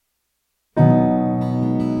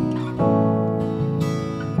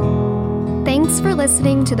Thanks for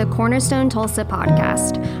listening to the Cornerstone Tulsa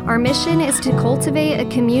podcast. Our mission is to cultivate a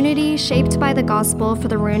community shaped by the gospel for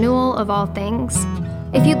the renewal of all things.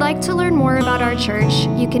 If you'd like to learn more about our church,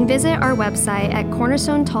 you can visit our website at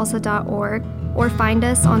cornerstonetulsa.org or find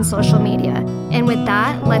us on social media. And with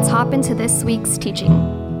that, let's hop into this week's teaching.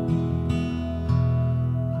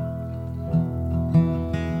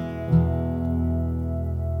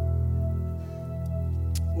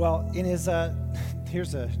 Well, here's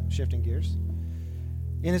a shifting gears.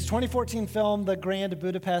 In his 2014 film, The Grand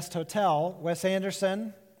Budapest Hotel, Wes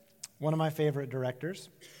Anderson, one of my favorite directors,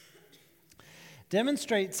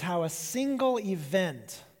 demonstrates how a single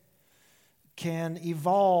event can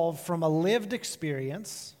evolve from a lived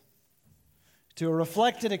experience to a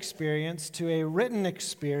reflected experience to a written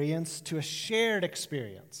experience to a shared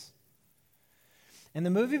experience. And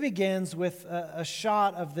the movie begins with a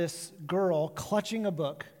shot of this girl clutching a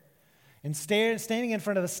book and standing in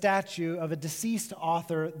front of a statue of a deceased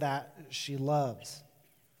author that she loves,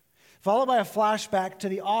 followed by a flashback to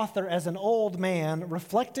the author as an old man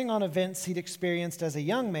reflecting on events he'd experienced as a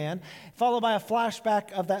young man, followed by a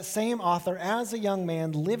flashback of that same author as a young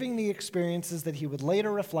man living the experiences that he would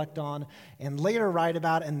later reflect on and later write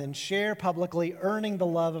about and then share publicly, earning the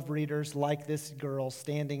love of readers like this girl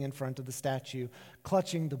standing in front of the statue,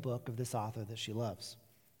 clutching the book of this author that she loves.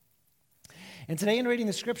 And today in reading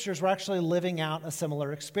the scriptures, we're actually living out a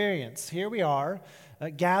similar experience. Here we are,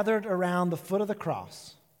 gathered around the foot of the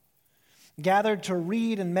cross, gathered to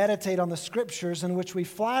read and meditate on the scriptures in which we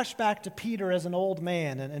flash back to Peter as an old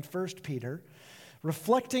man in 1 Peter,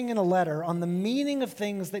 reflecting in a letter on the meaning of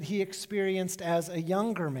things that he experienced as a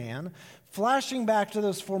younger man, flashing back to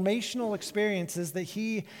those formational experiences that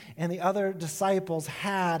he and the other disciples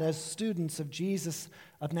had as students of Jesus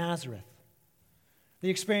of Nazareth. The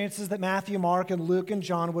experiences that Matthew, Mark, and Luke, and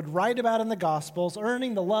John would write about in the Gospels,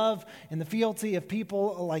 earning the love and the fealty of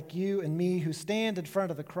people like you and me who stand in front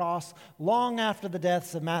of the cross long after the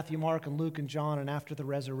deaths of Matthew, Mark, and Luke, and John, and after the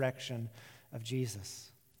resurrection of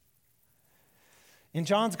Jesus. In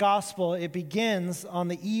John's Gospel, it begins on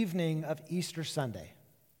the evening of Easter Sunday.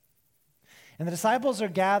 And the disciples are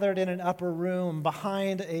gathered in an upper room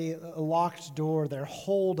behind a locked door. They're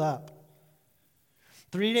holed up.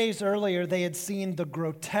 3 days earlier, they had seen the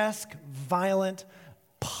grotesque, violent,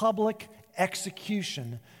 public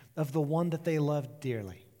execution of the one that they loved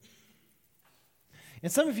dearly.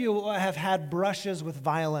 And some of you have had brushes with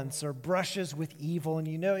violence or brushes with evil, and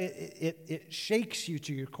you know it shakes you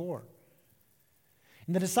to your core.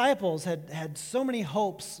 And the disciples had so many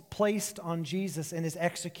hopes placed on Jesus, and his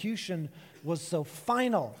execution was so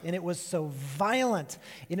final, and it was so violent,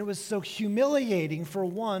 and it was so humiliating for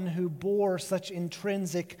one who bore such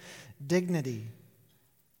intrinsic dignity.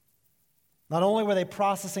 Not only were they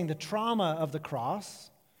processing the trauma of the cross,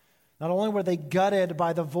 not only were they gutted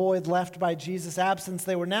by the void left by Jesus' absence,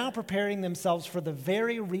 they were now preparing themselves for the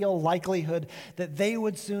very real likelihood that they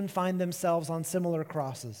would soon find themselves on similar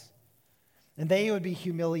crosses. And they would be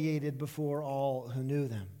humiliated before all who knew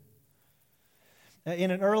them.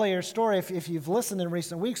 In an earlier story, if you've listened in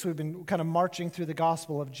recent weeks, we've been kind of marching through the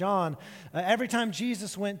Gospel of John. Every time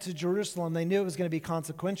Jesus went to Jerusalem, they knew it was going to be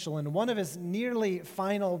consequential. And one of his nearly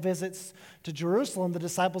final visits to Jerusalem, the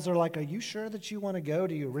disciples are like, "Are you sure that you want to go?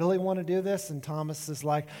 Do you really want to do this?" And Thomas is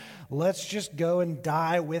like, "Let's just go and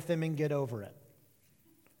die with him and get over it."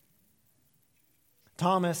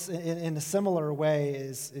 Thomas, in a similar way,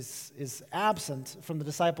 is absent from the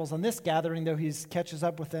disciples on this gathering, though he catches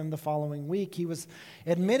up with them the following week. He was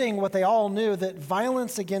admitting what they all knew, that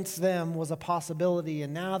violence against them was a possibility,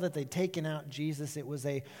 and now that they'd taken out Jesus, it was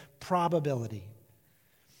a probability.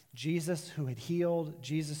 Jesus who had healed,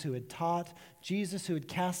 Jesus who had taught, Jesus who had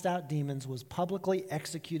cast out demons was publicly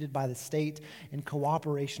executed by the state in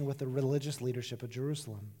cooperation with the religious leadership of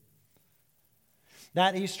Jerusalem.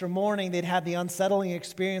 That Easter morning, they'd had the unsettling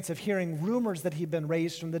experience of hearing rumors that he'd been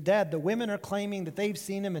raised from the dead. The women are claiming that they've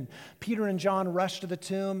seen him, and Peter and John rush to the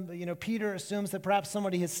tomb. Peter assumes that perhaps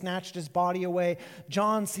somebody has snatched his body away.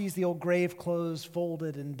 John sees the old grave clothes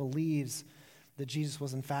folded and believes that Jesus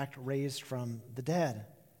was in fact raised from the dead.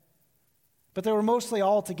 But they were mostly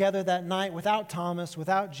all together that night, without Thomas,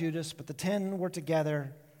 without Judas, but the 10 were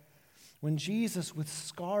together when Jesus, with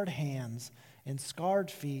scarred hands and scarred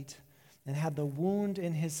feet, and had the wound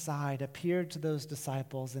in his side, appeared to those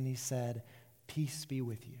disciples, and he said, "Peace be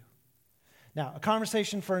with you." Now, a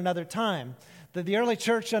conversation for another time. The early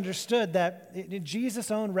church understood that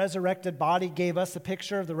Jesus' own resurrected body gave us a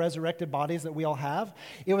picture of the resurrected bodies that we all have.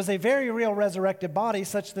 It was a very real resurrected body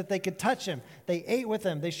such that they could touch him. They ate with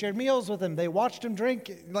him. They shared meals with him. They watched him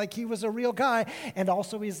drink like he was a real guy. And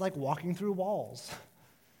also he's like walking through walls.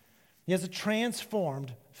 He has a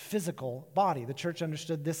transformed physical body. The church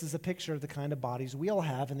understood this is a picture of the kind of bodies we'll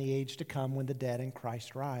have in the age to come when the dead in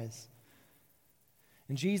Christ rise.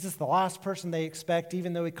 And Jesus, the last person they expect,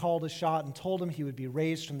 even though he called a shot and told them he would be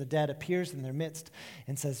raised from the dead, appears in their midst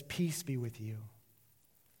and says, "Peace be with you."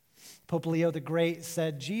 Pope Leo the Great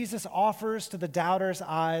said, Jesus offers to the doubters'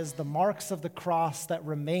 eyes the marks of the cross that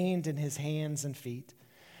remained in his hands and feet,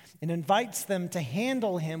 and invites them to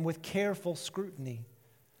handle him with careful scrutiny.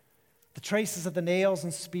 The traces of the nails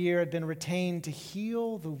and spear had been retained to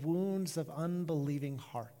heal the wounds of unbelieving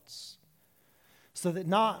hearts, so that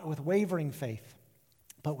not with wavering faith,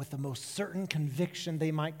 but with the most certain conviction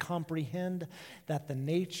they might comprehend that the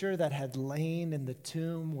nature that had lain in the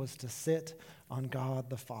tomb was to sit on God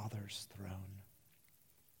the Father's throne.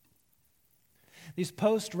 These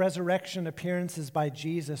post-resurrection appearances by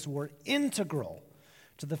Jesus were integral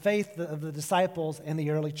to the faith of the disciples and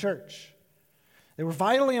the early church. They were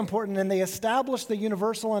vitally important, and they established the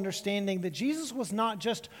universal understanding that Jesus was not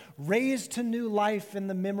just raised to new life in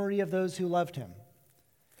the memory of those who loved him.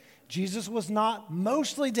 Jesus was not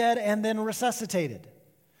mostly dead and then resuscitated.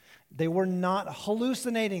 They were not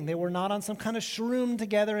hallucinating. They were not on some kind of shroom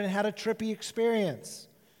together and had a trippy experience.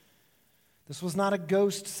 This was not a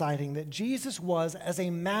ghost sighting, that Jesus was, as a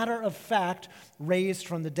matter of fact, raised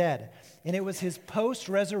from the dead. And it was his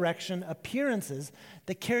post-resurrection appearances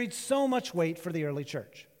that carried so much weight for the early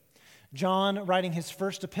church. John, writing his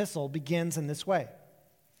first epistle, begins in this way.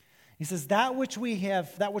 He says, that which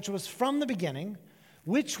was from the beginning,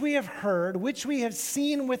 which we have heard, which we have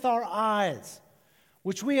seen with our eyes,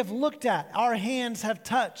 which we have looked at, our hands have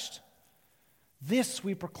touched. This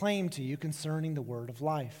we proclaim to you concerning the word of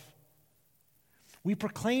life. We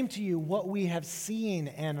proclaim to you what we have seen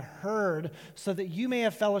and heard, so that you may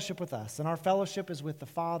have fellowship with us. And our fellowship is with the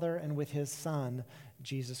Father and with his Son,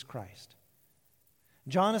 Jesus Christ.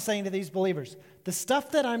 John is saying to these believers, the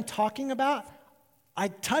stuff that I'm talking about, I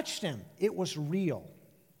touched him. It was real.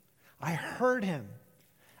 I heard him.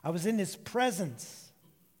 I was in his presence.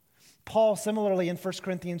 Paul, similarly, in 1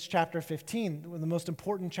 Corinthians chapter 15, one of the most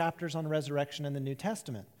important chapters on resurrection in the New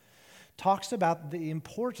Testament, talks about the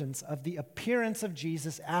importance of the appearance of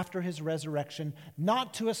Jesus after his resurrection,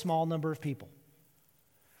 not to a small number of people.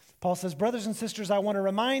 Paul says, brothers and sisters, I want to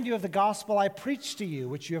remind you of the gospel I preached to you,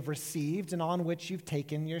 which you have received and on which you've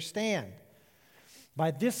taken your stand.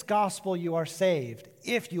 By this gospel you are saved,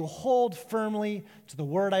 if you hold firmly to the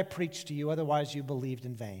word I preached to you, otherwise you believed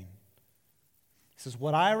in vain. He says,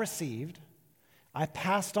 what I received, I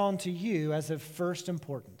passed on to you as of first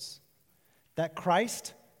importance, that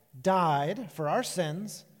Christ died for our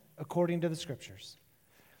sins according to the Scriptures,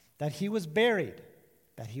 that he was buried,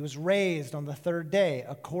 that he was raised on the third day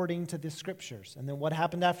according to the Scriptures. And then what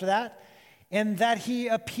happened after that? And that he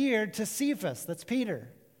appeared to Cephas, that's Peter,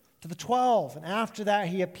 to the 12. And after that,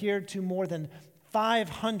 he appeared to more than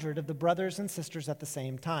 500 of the brothers and sisters at the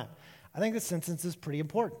same time. I think this sentence is pretty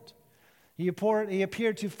important. He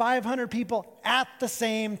appeared to 500 people at the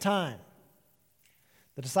same time.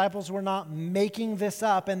 The disciples were not making this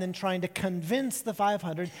up and then trying to convince the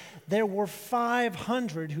 500. There were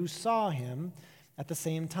 500 who saw him at the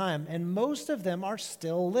same time, and most of them are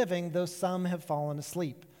still living, though some have fallen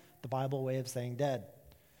asleep, the Bible way of saying dead.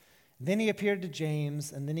 Then he appeared to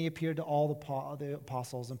James, and then he appeared to all the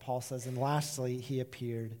apostles, and Paul says, and lastly, he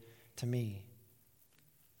appeared to me.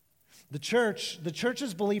 The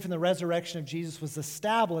church's belief in the resurrection of Jesus was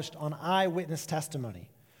established on eyewitness testimony,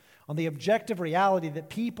 on the objective reality that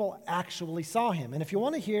people actually saw him. And if you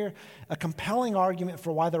want to hear a compelling argument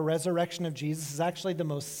for why the resurrection of Jesus is actually the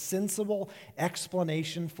most sensible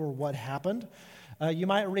explanation for what happened, you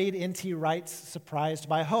might read N.T. Wright's Surprised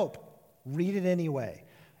by Hope. Read it anyway.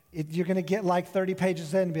 You're going to get like 30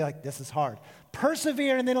 pages in and be like, this is hard.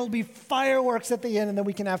 Persevere, and then it'll be fireworks at the end, and then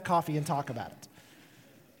we can have coffee and talk about it.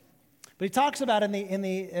 But he talks about in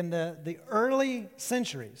the early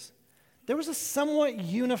centuries, there was a somewhat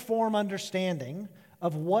uniform understanding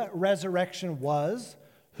of what resurrection was,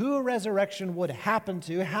 who a resurrection would happen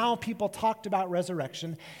to, how people talked about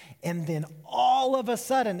resurrection, and then all of a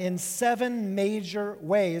sudden, in 7 major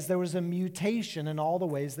ways, there was a mutation in all the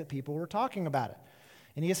ways that people were talking about it.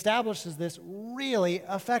 And he establishes this really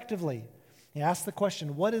effectively. He asks the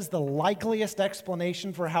question, what is the likeliest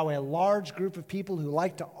explanation for how a large group of people who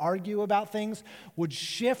like to argue about things would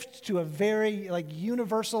shift to a very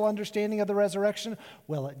universal understanding of the resurrection?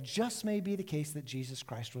 Well, it just may be the case that Jesus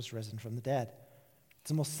Christ was risen from the dead. It's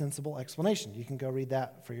the most sensible explanation. You can go read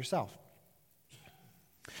that for yourself.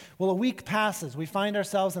 Well, a week passes. We find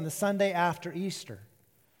ourselves on the Sunday after Easter.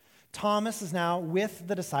 Thomas is now with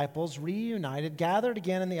the disciples, reunited, gathered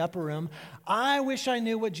again in the upper room. I wish I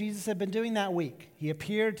knew what Jesus had been doing that week. He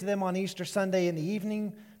appeared to them on Easter Sunday in the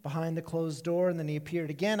evening behind the closed door, and then he appeared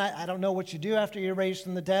again. I don't know what you do after you're raised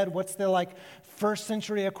from the dead. What's the first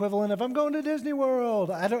century equivalent of I'm going to Disney World?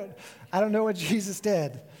 I don't know what Jesus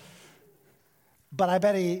did. But I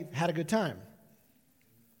bet he had a good time.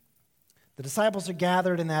 The disciples are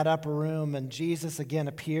gathered in that upper room, and Jesus again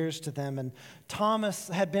appears to them. And Thomas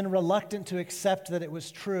had been reluctant to accept that it was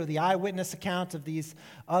true. The eyewitness account of these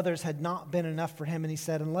others had not been enough for him, and he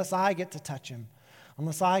said, unless I get to touch him,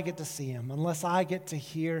 unless I get to see him, unless I get to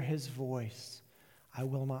hear his voice, I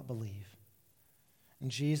will not believe. And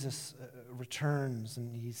Jesus returns,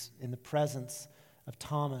 and he's in the presence of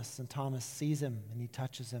Thomas, and Thomas sees him, and he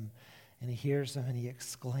touches him, and he hears him, and he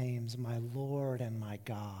exclaims, my Lord and my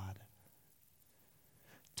God.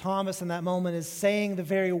 Thomas in that moment is saying the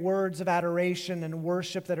very words of adoration and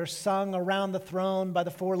worship that are sung around the throne by the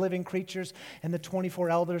 4 living creatures and the 24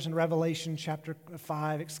 elders in Revelation chapter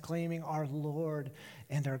 5, exclaiming, our Lord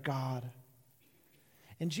and our God.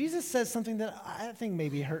 And Jesus says something that I think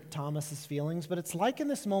maybe hurt Thomas's feelings, but it's like in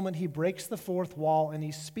this moment he breaks the fourth wall and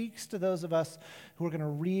he speaks to those of us who are going to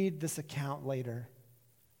read this account later.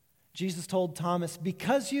 Jesus told Thomas,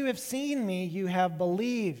 because you have seen me, you have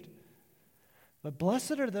believed. But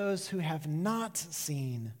blessed are those who have not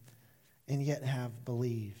seen and yet have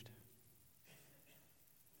believed.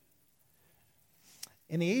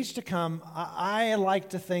 In the age to come, I like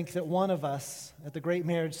to think that one of us at the great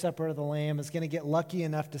marriage supper of the Lamb is going to get lucky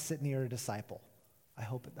enough to sit near a disciple. I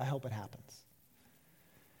hope it happens.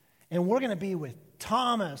 And we're going to be with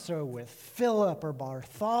Thomas or with Philip or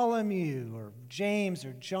Bartholomew or James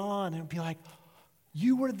or John and be like,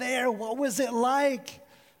 you were there. What was it like?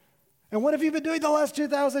 And what have you been doing the last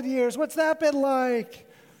 2,000 years? What's that been like?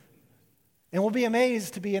 And we'll be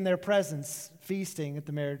amazed to be in their presence, feasting at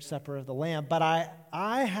the marriage supper of the Lamb. But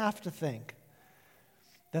I have to think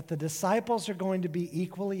that the disciples are going to be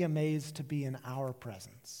equally amazed to be in our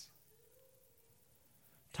presence.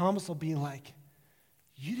 Thomas will be like,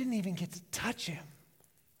 you didn't even get to touch him.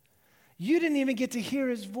 You didn't even get to hear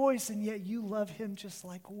his voice, and yet you love him just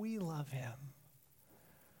like we love him.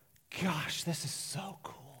 Gosh, this is so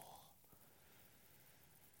cool.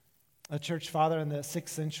 A church father in the 6th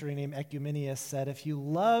century named Ecumenius said, if you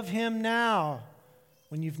love him now,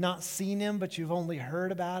 when you've not seen him but you've only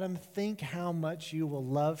heard about him, think how much you will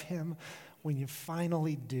love him when you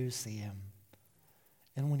finally do see him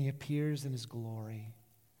and when he appears in his glory.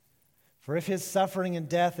 For if his suffering and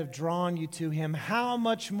death have drawn you to him, how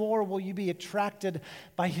much more will you be attracted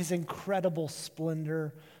by his incredible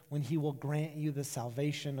splendor when he will grant you the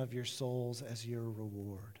salvation of your souls as your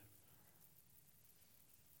reward?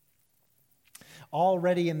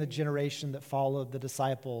 Already in the generation that followed the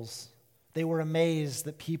disciples, they were amazed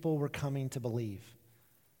that people were coming to believe.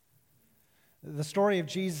 The story of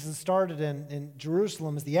Jesus started in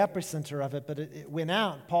Jerusalem as the epicenter of it, but it went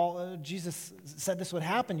out. Jesus said this would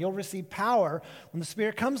happen. You'll receive power when the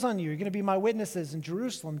Spirit comes on you. You're going to be my witnesses in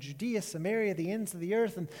Jerusalem, Judea, Samaria, the ends of the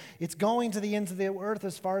earth. And it's going to the ends of the earth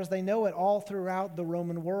as far as they know it, all throughout the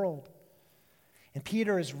Roman world. And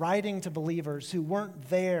Peter is writing to believers who weren't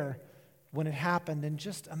there when it happened and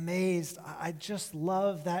just amazed. I just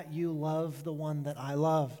love that you love the one that I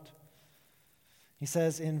loved. He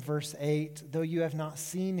says in verse 8, though you have not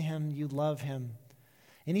seen him, you love him.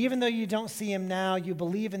 And even though you don't see him now, you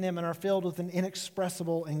believe in him and are filled with an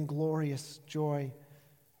inexpressible and glorious joy.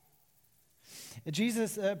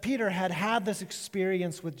 Peter had this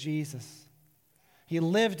experience with Jesus. He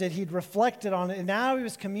lived it, he'd reflected on it, and now he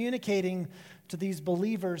was communicating to these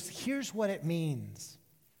believers, here's what it means.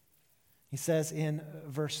 He says in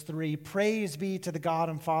verse 3, praise be to the God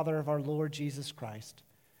and Father of our Lord Jesus Christ.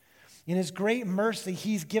 In his great mercy,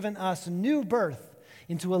 he's given us new birth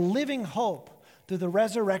into a living hope through the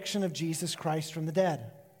resurrection of Jesus Christ from the dead.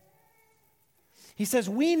 He says,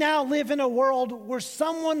 we now live in a world where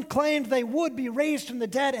someone claimed they would be raised from the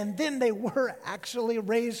dead, and then they were actually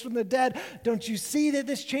raised from the dead. Don't you see that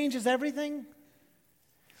this changes everything?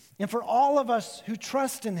 And for all of us who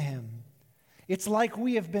trust in him, it's like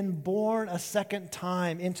we have been born a second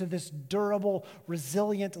time into this durable,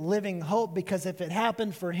 resilient, living hope, because if it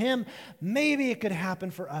happened for him, maybe it could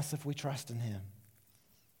happen for us if we trust in him.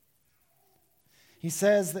 He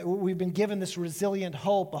says that we've been given this resilient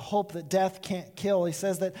hope, a hope that death can't kill. He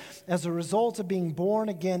says that as a result of being born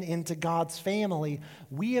again into God's family,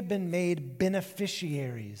 we have been made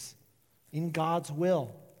beneficiaries in God's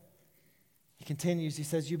will. He continues, he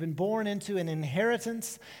says, you've been born into an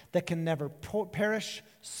inheritance that can never perish,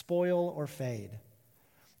 spoil, or fade.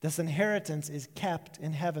 This inheritance is kept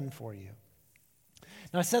in heaven for you.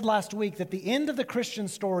 Now, I said last week that the end of the Christian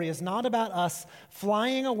story is not about us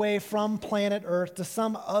flying away from planet Earth to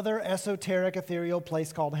some other esoteric, ethereal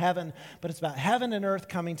place called heaven, but it's about heaven and earth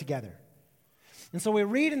coming together. And so we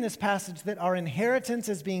read in this passage that our inheritance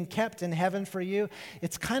is being kept in heaven for you.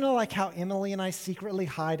 It's kind of like how Emily and I secretly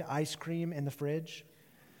hide ice cream in the fridge.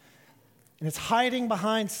 And it's hiding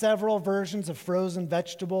behind several versions of frozen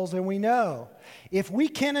vegetables. And we know if we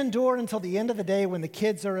can endure until the end of the day when the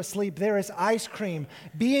kids are asleep, there is ice cream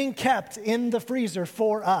being kept in the freezer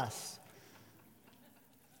for us.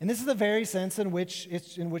 And this is the very sense in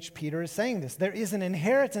which Peter is saying this. There is an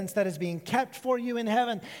inheritance that is being kept for you in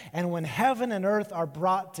heaven. And when heaven and earth are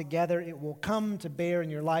brought together, it will come to bear in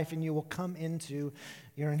your life and you will come into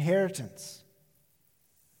your inheritance.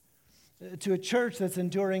 To a church that's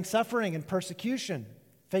enduring suffering and persecution,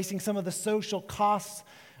 facing some of the social costs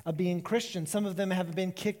of being Christian. Some of them have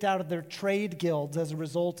been kicked out of their trade guilds as a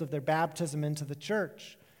result of their baptism into the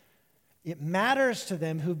church. It matters to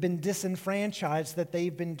them who've been disenfranchised that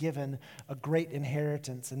they've been given a great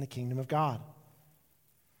inheritance in the kingdom of God.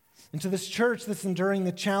 And to this church that's enduring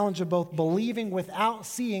the challenge of both believing without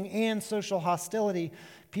seeing and social hostility,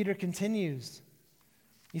 Peter continues.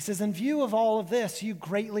 He says, in view of all of this, you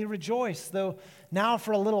greatly rejoice, though now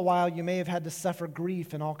for a little while you may have had to suffer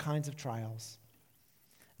grief in all kinds of trials.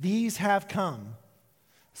 These have come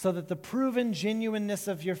so that the proven genuineness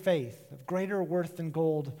of your faith, of greater worth than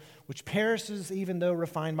gold, which perishes even though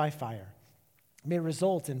refined by fire, may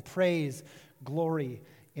result in praise, glory,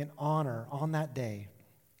 and honor on that day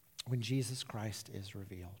when Jesus Christ is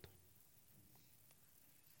revealed.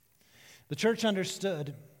 The church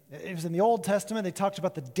understood. It was in the Old Testament. They talked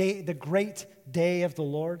about the great day of the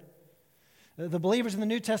Lord. The believers in the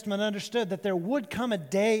New Testament understood that there would come a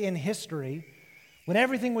day in history when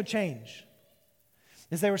everything would change.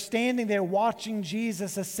 As they were standing there watching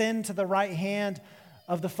Jesus ascend to the right hand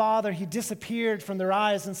of the Father, he disappeared from their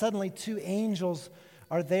eyes, and suddenly two angels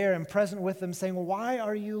are there and present with them, saying, well, why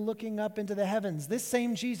are you looking up into the heavens? This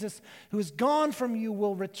same Jesus who is gone from you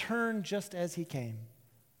will return just as he came.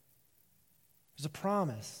 There's a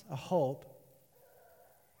promise, a hope,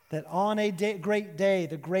 that on a great day,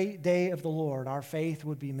 the great day of the Lord, our faith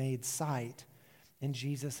would be made sight, and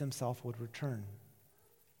Jesus himself would return.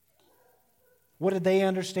 What did they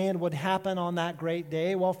understand would happen on that great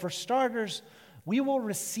day? Well, for starters, we will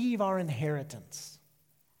receive our inheritance.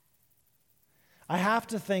 I have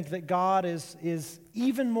to think that God is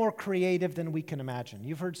even more creative than we can imagine.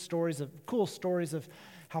 You've heard cool stories of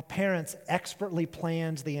how parents expertly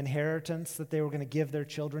planned the inheritance that they were going to give their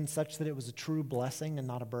children such that it was a true blessing and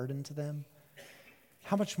not a burden to them.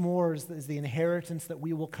 How much more is the inheritance that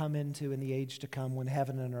we will come into in the age to come when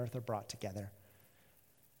heaven and earth are brought together?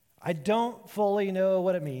 I don't fully know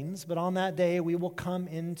what it means, but on that day we will come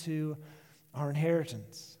into our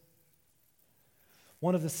inheritance.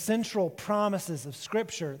 One of the central promises of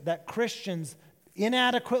Scripture that Christians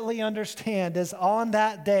inadequately understand is on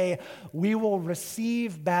that day we will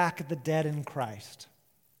receive back the dead in Christ.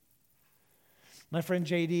 My friend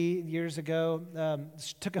JD years ago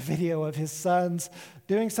took a video of his sons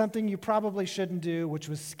doing something you probably shouldn't do, which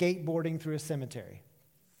was skateboarding through a cemetery.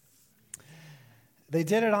 They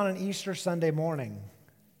did it on an Easter Sunday morning.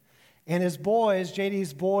 And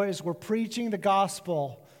JD's boys, were preaching the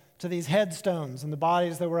gospel to these headstones and the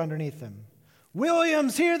bodies that were underneath them.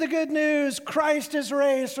 Williams, hear the good news, Christ is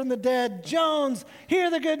raised from the dead. Jones, hear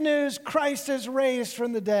the good news, Christ is raised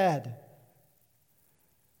from the dead.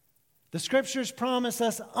 The Scriptures promise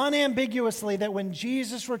us unambiguously that when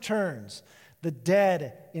Jesus returns, the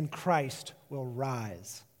dead in Christ will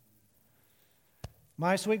rise.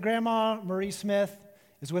 My sweet grandma, Marie Smith,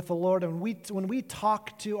 is with the Lord, and when we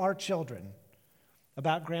talk to our children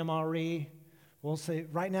about Grandma Ree, we'll say,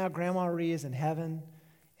 right now, Grandma Ree is in heaven,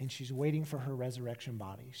 and she's waiting for her resurrection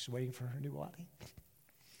body. She's waiting for her new body.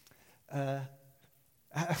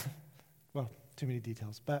 Well, too many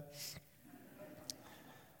details. But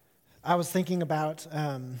I was thinking about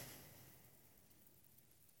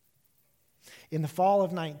in the fall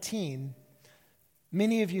of 19,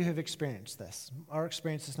 many of you have experienced this. Our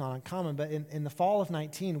experience is not uncommon, but in the fall of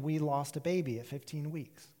 19, we lost a baby at 15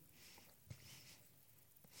 weeks.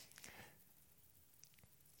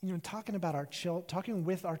 You know, talking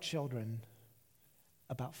with our children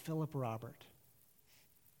about Philip Robert,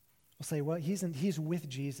 we'll say, well, he's with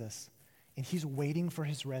Jesus, and he's waiting for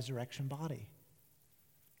his resurrection body.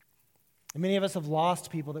 And many of us have lost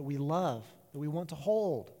people that we love, that we want to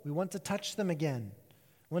hold. We want to touch them again.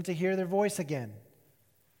 We want to hear their voice again.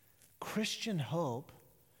 Christian hope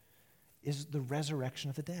is the resurrection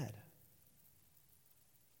of the dead.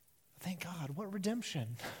 Thank God. What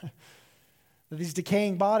redemption. These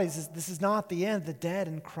decaying bodies, this is not the end. The dead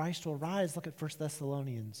in Christ will rise. Look at 1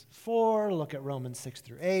 Thessalonians 4. Look at Romans 6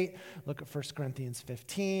 through 8. Look at 1 Corinthians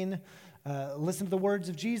 15. Listen to the words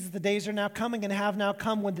of Jesus. The days are now coming and have now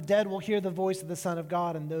come when the dead will hear the voice of the Son of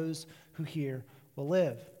God, and those who hear will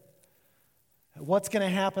live. What's going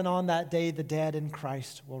to happen on that day? The dead in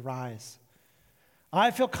Christ will rise.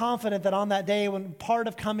 I feel confident that on that day, when part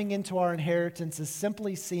of coming into our inheritance is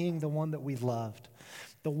simply seeing the one that we loved,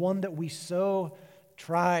 the one that we so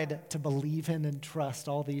tried to believe in and trust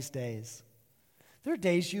all these days. There are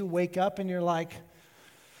days you wake up and you're like,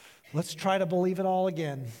 let's try to believe it all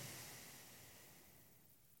again.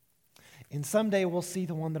 And someday we'll see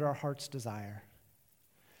the one that our hearts desire.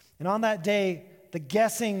 And on that day, the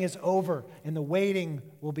guessing is over and the waiting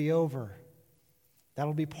will be over.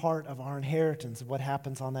 That'll be part of our inheritance of what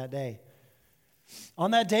happens on that day.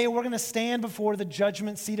 On that day, we're going to stand before the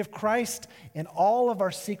judgment seat of Christ, and all of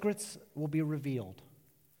our secrets will be revealed.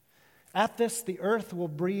 At this, the earth will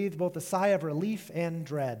breathe both a sigh of relief and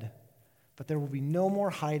dread, but there will be no more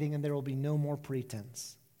hiding and there will be no more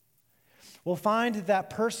pretense. We'll find that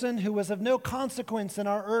person who was of no consequence in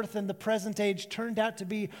our earth in the present age turned out to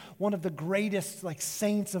be one of the greatest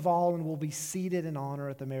saints of all and will be seated in honor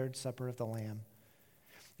at the marriage supper of the Lamb.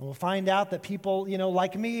 And we'll find out that people,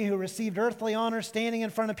 like me, who received earthly honor standing in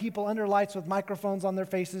front of people under lights with microphones on their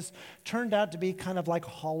faces, turned out to be kind of like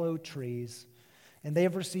hollow trees. And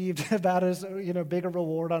they've received about as big a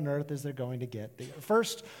reward on earth as they're going to get. The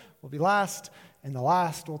first will be last, and the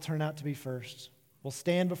last will turn out to be first. We'll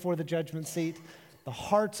stand before the judgment seat. The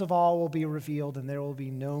hearts of all will be revealed, and there will be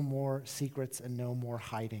no more secrets and no more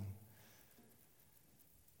hiding.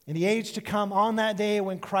 In the age to come, on that day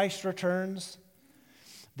when Christ returns,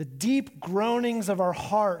 the deep groanings of our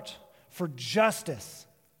heart for justice,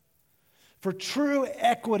 for true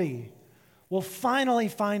equity, will finally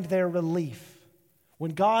find their relief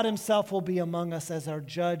when God himself will be among us as our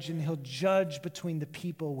judge, and he'll judge between the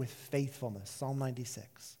people with faithfulness. Psalm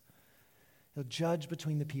 96. He'll judge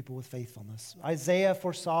between the people with faithfulness. Isaiah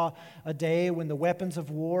foresaw a day when the weapons of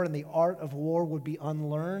war and the art of war would be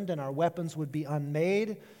unlearned and our weapons would be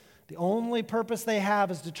unmade. The only purpose they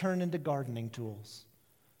have is to turn into gardening tools.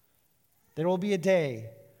 There will be a day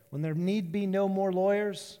when there need be no more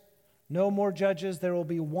lawyers, no more judges. There will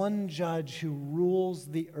be one judge who rules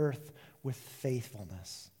the earth with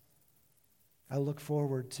faithfulness. I look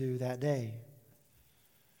forward to that day.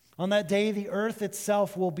 On that day, the earth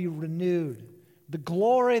itself will be renewed. The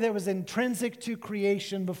glory that was intrinsic to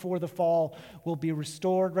creation before the fall will be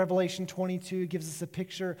restored. Revelation 22 gives us a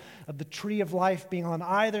picture of the tree of life being on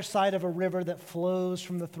either side of a river that flows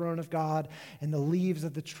from the throne of God, and the leaves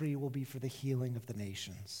of the tree will be for the healing of the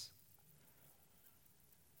nations.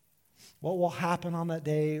 What will happen on that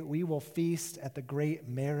day? We will feast at the great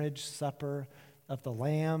marriage supper of the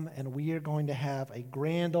Lamb, and we are going to have a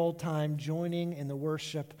grand old time joining in the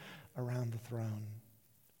worship around the throne.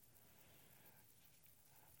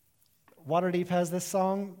 Waterdeep has this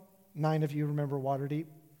song. 9 of you remember Waterdeep,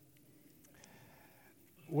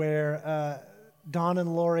 where Don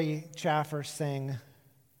and Lori Chaffer sing,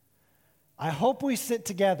 "I hope we sit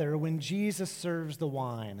together when Jesus serves the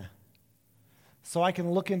wine, so I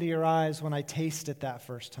can look into your eyes when I taste it that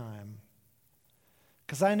first time.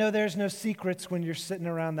 Because I know there's no secrets when you're sitting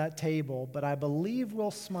around that table, but I believe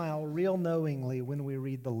we'll smile real knowingly when we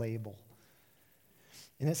read the label."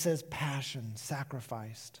 And it says passion,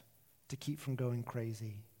 sacrificed to keep from going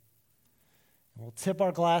crazy. And we'll tip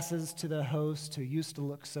our glasses to the host who used to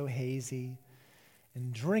look so hazy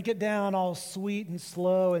and drink it down all sweet and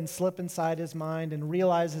slow and slip inside his mind and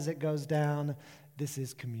realize as it goes down, this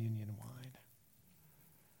is communion wine.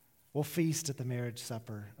 We'll feast at the marriage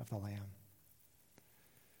supper of the Lamb.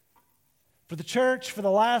 For the church, for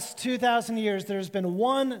the last 2,000 years, there's been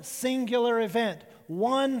one singular event,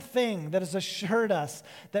 one thing that has assured us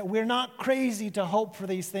that we're not crazy to hope for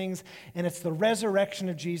these things, and it's the resurrection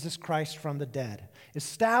of Jesus Christ from the dead,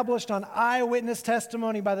 established on eyewitness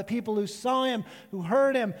testimony by the people who saw him, who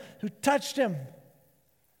heard him, who touched him.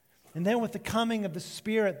 And then with the coming of the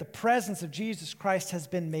Spirit, the presence of Jesus Christ has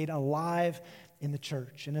been made alive in the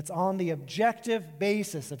church, and it's on the objective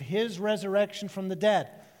basis of his resurrection from the dead.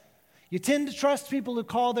 You tend to trust people who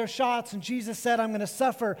call their shots, and Jesus said, I'm going to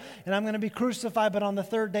suffer and I'm going to be crucified, but on the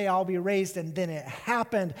third day I'll be raised, and then it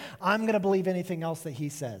happened. I'm going to believe anything else that he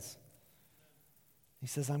says. He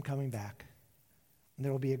says, I'm coming back, and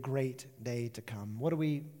there will be a great day to come. What do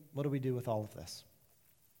we do with all of this?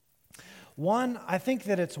 One, I think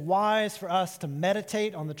that it's wise for us to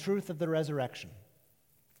meditate on the truth of the resurrection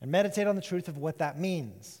and meditate on the truth of what that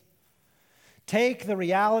means. Take the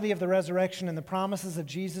reality of the resurrection and the promises of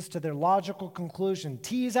Jesus to their logical conclusion.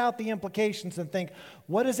 Tease out the implications and think,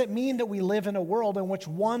 what does it mean that we live in a world in which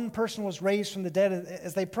one person was raised from the dead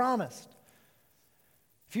as they promised?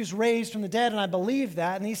 If he was raised from the dead and I believe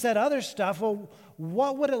that, and he said other stuff, well,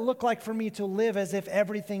 what would it look like for me to live as if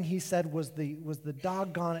everything he said was the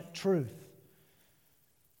doggone it truth?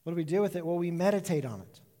 What do we do with it? Well, we meditate on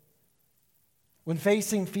it. When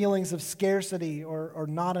facing feelings of scarcity or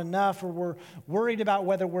not enough, or we're worried about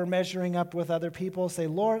whether we're measuring up with other people, say,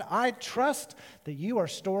 Lord, I trust that you are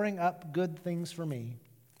storing up good things for me.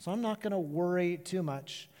 So I'm not going to worry too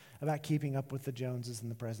much about keeping up with the Joneses in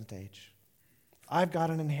the present age. I've got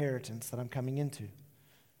an inheritance that I'm coming into.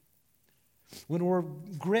 When we're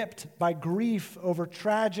gripped by grief over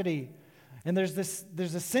tragedy, and there's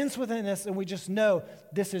a sense within us, and we just know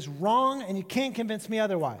this is wrong, and you can't convince me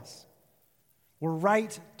otherwise. We're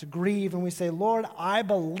right to grieve, and we say, Lord, I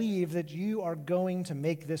believe that you are going to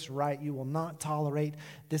make this right. You will not tolerate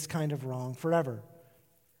this kind of wrong forever.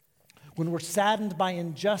 When we're saddened by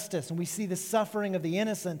injustice and we see the suffering of the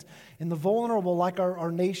innocent and the vulnerable like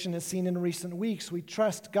our nation has seen in recent weeks, we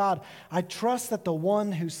trust God. I trust that the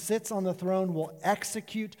one who sits on the throne will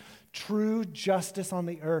execute true justice on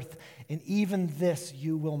the earth, and even this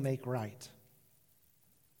you will make right.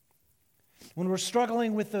 When we're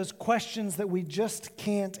struggling with those questions that we just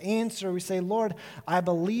can't answer, we say, Lord, I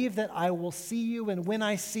believe that I will see you, and when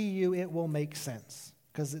I see you, it will make sense,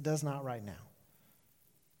 because it does not right now.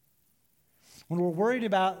 When we're worried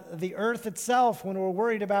about the earth itself, when we're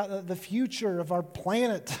worried about the future of our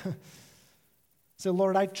planet, say,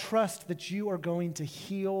 Lord, I trust that you are going to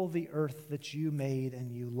heal the earth that you made and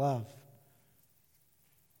you love.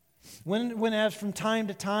 When as from time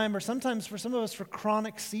to time, or sometimes for some of us for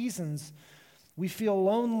chronic seasons, we feel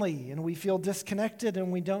lonely and we feel disconnected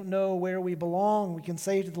and we don't know where we belong, we can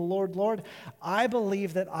say to the Lord, Lord, I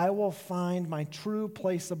believe that I will find my true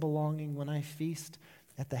place of belonging when I feast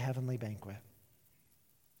at the heavenly banquet.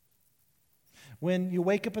 When you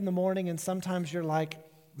wake up in the morning and sometimes you're like,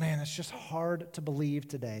 man, it's just hard to believe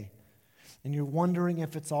today, and you're wondering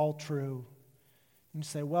if it's all true, and you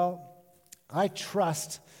say, well, I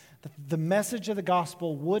trust that the message of the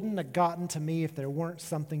gospel wouldn't have gotten to me if there weren't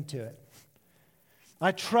something to it.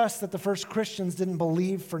 I trust that the first Christians didn't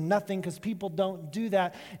believe for nothing, because people don't do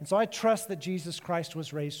that. And so I trust that Jesus Christ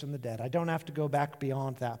was raised from the dead. I don't have to go back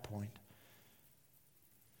beyond that point.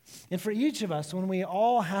 And for each of us, when we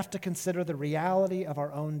all have to consider the reality of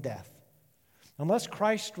our own death, unless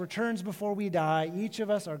Christ returns before we die, each of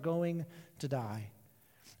us are going to die.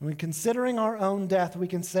 And when considering our own death, we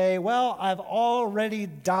can say, well, I've already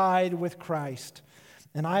died with Christ,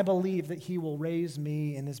 and I believe that he will raise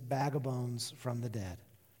me in his bag of bones from the dead.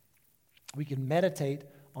 We can meditate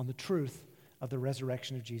on the truth of the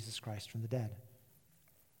resurrection of Jesus Christ from the dead.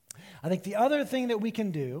 I think the other thing that we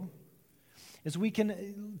can do is we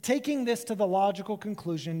can, taking this to the logical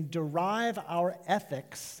conclusion, derive our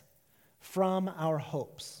ethics from our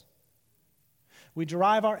hopes. We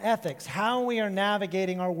derive our ethics, how we are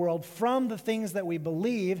navigating our world, from the things that we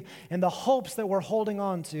believe and the hopes that we're holding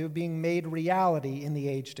on to being made reality in the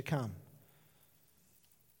age to come.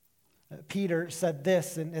 Peter said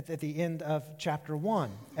this at the end of chapter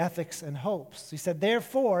 1, ethics and hopes. He said,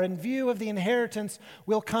 therefore, in view of the inheritance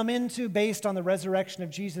we'll come into based on the resurrection of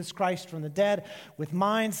Jesus Christ from the dead, with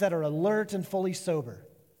minds that are alert and fully sober,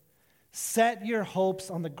 set your hopes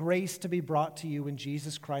on the grace to be brought to you when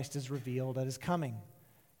Jesus Christ is revealed at his coming.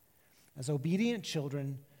 As obedient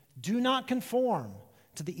children, do not conform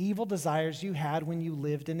to the evil desires you had when you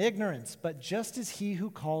lived in ignorance, but just as he who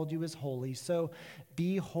called you is holy, so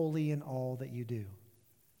be holy in all that you do.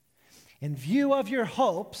 In view of your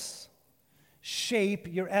hopes,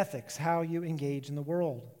 shape your ethics, how you engage in the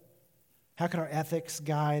world. How can our ethics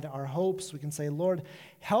guide our hopes? We can say, Lord,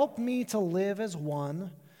 help me to live as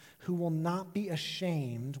one who will not be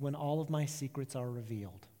ashamed when all of my secrets are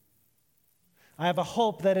revealed. I have a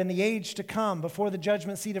hope that in the age to come, before the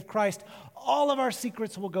judgment seat of Christ, all of our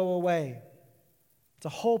secrets will go away. It's a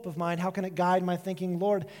hope of mine. How can it guide my thinking?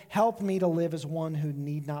 Lord, help me to live as one who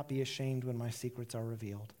need not be ashamed when my secrets are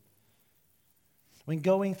revealed. When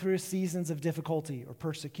going through seasons of difficulty or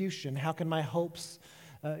persecution, how can my hopes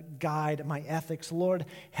guide my ethics? Lord,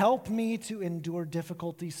 help me to endure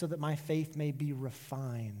difficulty so that my faith may be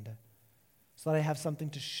refined, so that I have something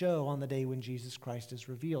to show on the day when Jesus Christ is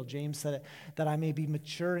revealed. James said it, that I may be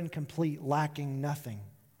mature and complete, lacking nothing.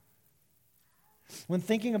 When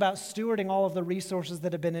thinking about stewarding all of the resources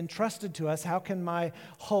that have been entrusted to us, how can my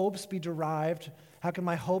hopes be derived? How can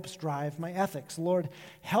my hopes drive my ethics? Lord,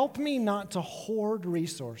 help me not to hoard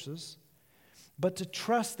resources, but to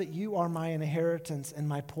trust that you are my inheritance and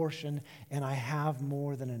my portion, and I have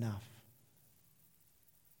more than enough.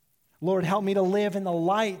 Lord, help me to live in the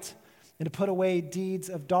light and to put away deeds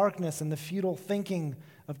of darkness and the futile thinking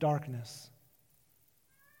of darkness.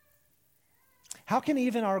 How can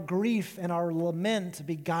even our grief and our lament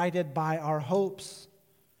be guided by our hopes?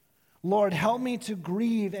 Lord, help me to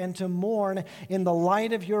grieve and to mourn in the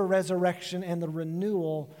light of your resurrection and the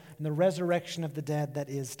renewal and the resurrection of the dead that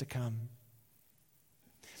is to come.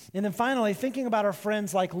 And then finally, thinking about our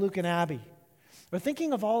friends like Luke and Abby, or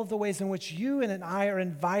thinking of all of the ways in which you and I are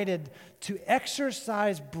invited to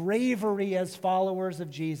exercise bravery as followers of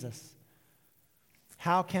Jesus.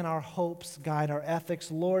 How can our hopes guide our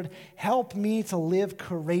ethics? Lord, help me to live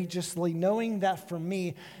courageously, knowing that for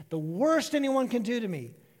me, the worst anyone can do to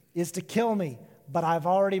me is to kill me, but I've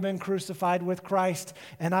already been crucified with Christ,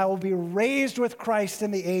 and I will be raised with Christ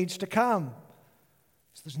in the age to come.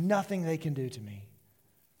 So there's nothing they can do to me.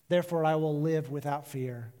 Therefore, I will live without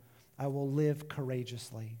fear. I will live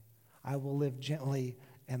courageously. I will live gently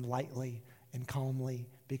and lightly and calmly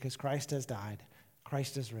because Christ has died,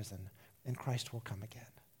 Christ has risen, and Christ will come again.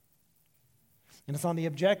 And it's on the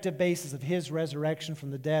objective basis of his resurrection from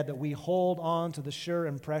the dead that we hold on to the sure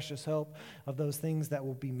and precious hope of those things that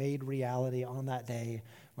will be made reality on that day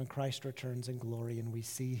when Christ returns in glory and we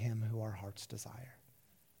see him who our hearts desire.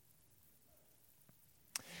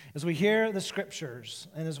 As we hear the scriptures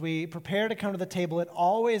and as we prepare to come to the table, it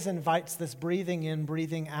always invites this breathing in,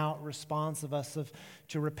 breathing out response of us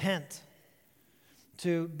to repent,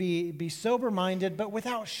 to be sober-minded but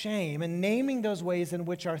without shame, and naming those ways in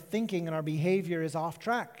which our thinking and our behavior is off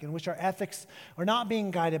track, in which our ethics are not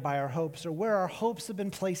being guided by our hopes, or where our hopes have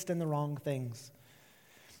been placed in the wrong things.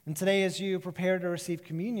 And today, as you prepare to receive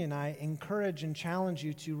communion, I encourage and challenge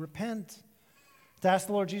you to repent, to ask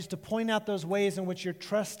the Lord Jesus to point out those ways in which you're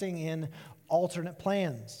trusting in alternate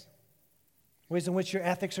plans, ways in which your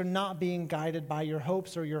ethics are not being guided by your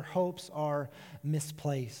hopes or your hopes are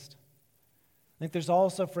misplaced. I think there's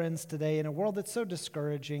also, friends, today in a world that's so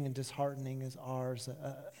discouraging and disheartening as ours,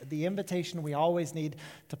 the invitation we always need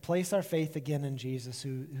to place our faith again in Jesus,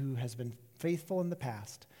 who has been faithful in the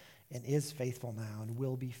past and is faithful now and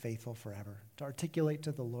will be faithful forever, to articulate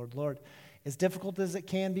to the Lord, Lord, as difficult as it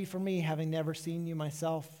can be for me, having never seen you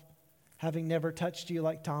myself, having never touched you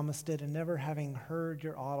like Thomas did, and never having heard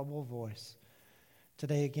your audible voice,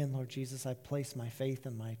 today again, Lord Jesus, I place my faith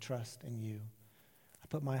and my trust in you. I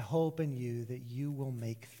put my hope in you that you will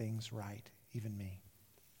make things right, even me.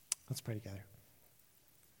 Let's pray together.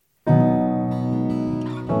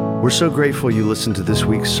 We're so grateful you listened to this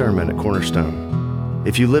week's sermon at Cornerstone.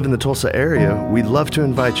 If you live in the Tulsa area, we'd love to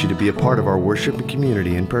invite you to be a part of our worship and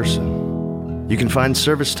community in person. You can find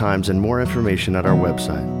service times and more information at our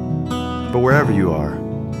website. But wherever you are,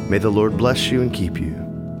 may the Lord bless you and keep you.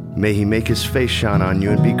 May he make his face shine on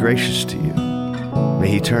you and be gracious to you. May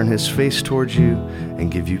he turn his face towards you and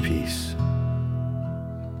give you peace.